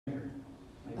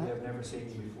never seen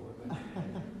you before. But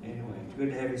anyway, it's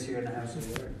good to have you here in the house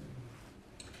of the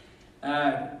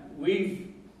Lord.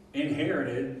 We've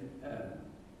inherited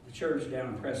the church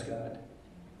down in Prescott,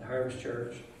 the Harvest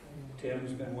Church.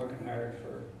 Tim's been working hard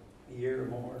for a year or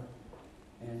more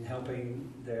and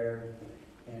helping there.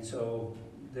 And so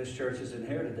this church has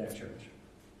inherited that church.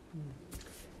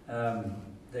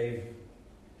 They've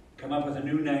come up with a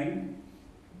new name,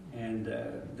 and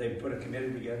they've put a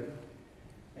committee together.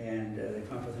 And they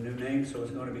come up with a new name, so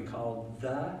it's going to be called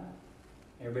The,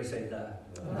 everybody say The.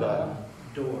 The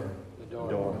Door. The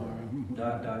Door.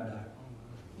 Dot.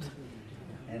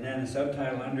 And then the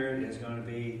subtitle under it is going to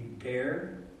be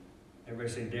Dare. Everybody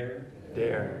say Dare.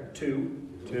 Dare. To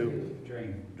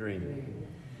Dream.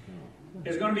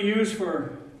 It's going to be used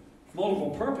for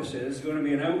multiple purposes. It's going to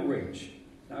be an outreach.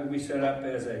 It's not going to be set up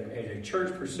as a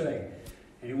church per se.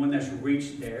 Anyone that's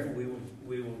reached there,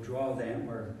 we will draw them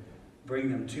or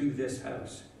bring them to this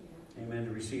house. Amen,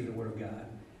 to receive the Word of God.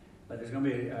 But there's going to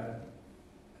be a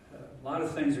lot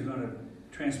of things are going to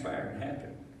transpire and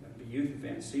happen. There'll be youth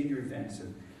events, senior events,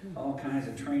 and all kinds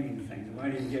of training things. We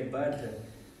might even get Bud to,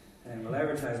 and we'll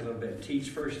advertise a little bit, teach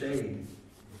first aid,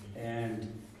 and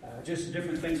just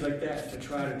different things like that to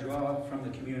try to draw from the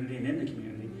community and in the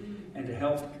community, and to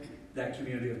help that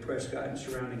community of Prescott and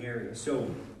surrounding areas.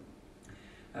 So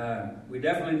we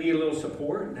definitely need a little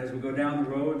support, and as we go down the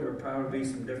road, there will probably be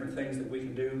some different things that we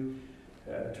can do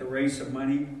to raise some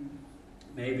money.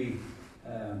 Maybe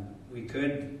we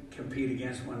could compete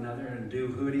against one another and do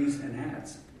hoodies and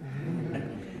hats.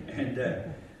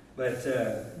 But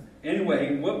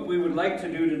anyway, what we would like to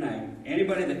do tonight,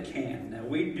 anybody that can. Now,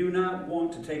 we do not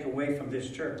want to take away from this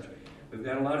church. We've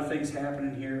got a lot of things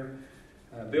happening here,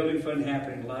 building fund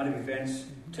happening, a lot of events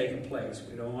taking place.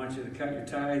 We don't want you to cut your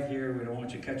tithe here. We don't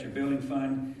want you to cut your building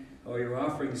fund or your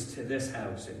offerings to this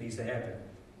house. It needs to happen.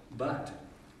 But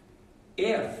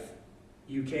if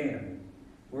you can,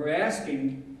 we're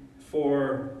asking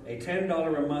for a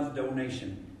 $10 a month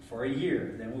donation for a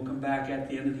year. Then we'll come back at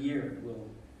the end of the year. We'll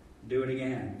do it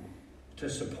again to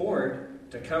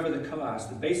support, to cover the cost,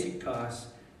 the basic costs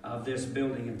of this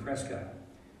building in Prescott.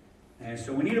 And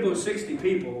so we need about 60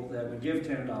 people that would give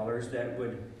 $10 that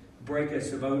would break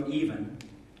us about even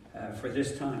for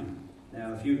this time.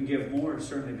 Now, if you can give more, it'd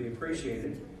certainly be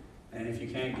appreciated. And if you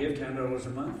can't give $10 a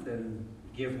month, then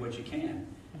give what you can.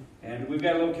 And we've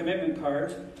got a little commitment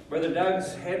cards. Brother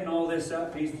Doug's heading all this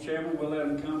up. He's the chairman. We'll let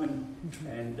him come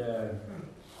and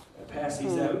pass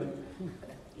these out.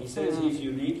 He says he's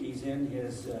unique. He's in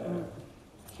his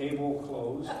cable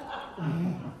clothes.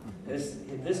 This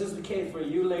is the cable for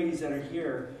you ladies that are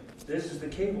here. This is the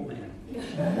cable man.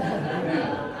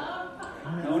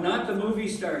 No, not the movie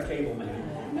star cable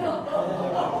man. I'll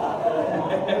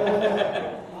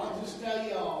just tell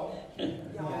y'all. I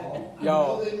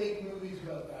know they make movies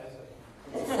about guys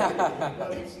like that.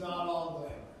 But it's not all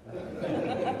them.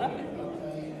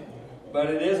 But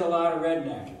it is a lot of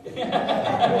redneck. A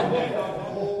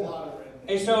whole lot of redneck.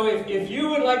 Hey, so if you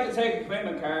would like to take a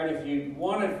commitment card, if you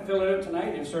want to fill it out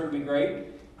tonight, it'd certainly be great.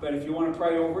 But if you want to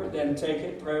pray over it, then take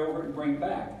it, pray over it, and bring it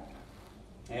back.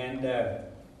 And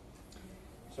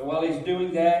so while he's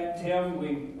doing that, Tim,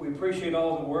 we appreciate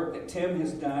all the work that Tim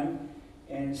has done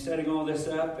in setting all this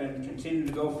up and continue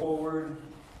to go forward.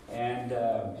 And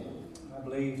I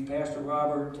believe Pastor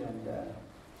Robert and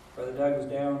Brother Doug was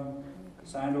down,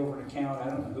 signed over an account. I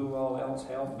don't know who all else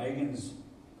helped. Megan's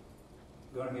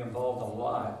going to be involved a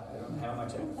lot. I don't know how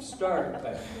much I've started,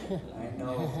 but I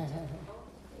know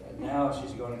now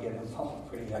she's going to get involved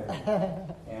pretty heavily.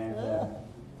 And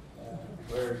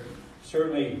we're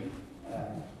certainly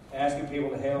asking people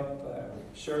to help.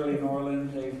 Shirley and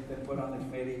Orland, they've been put on the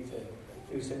committee to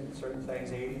do certain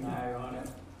things. 80 and I are on it.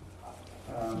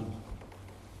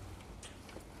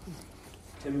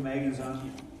 Tim and Megan's on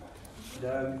it.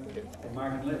 Doug and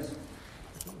Mark and Liz.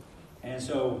 And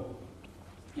so,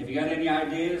 if you got any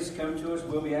ideas, come to us.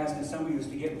 We'll be asking some of you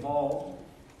to get involved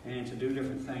and to do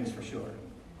different things for sure.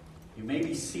 You may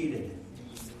be seated.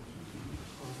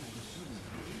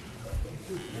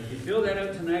 And if you fill that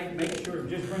out tonight, make sure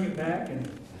just bring it back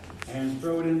and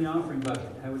throw it in the offering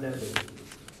bucket. How would that be?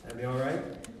 That'd be all right?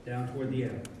 Down toward the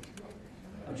end.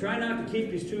 I'll try not to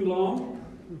keep these too long.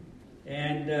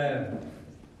 And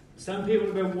some people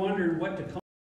have been wondering what to call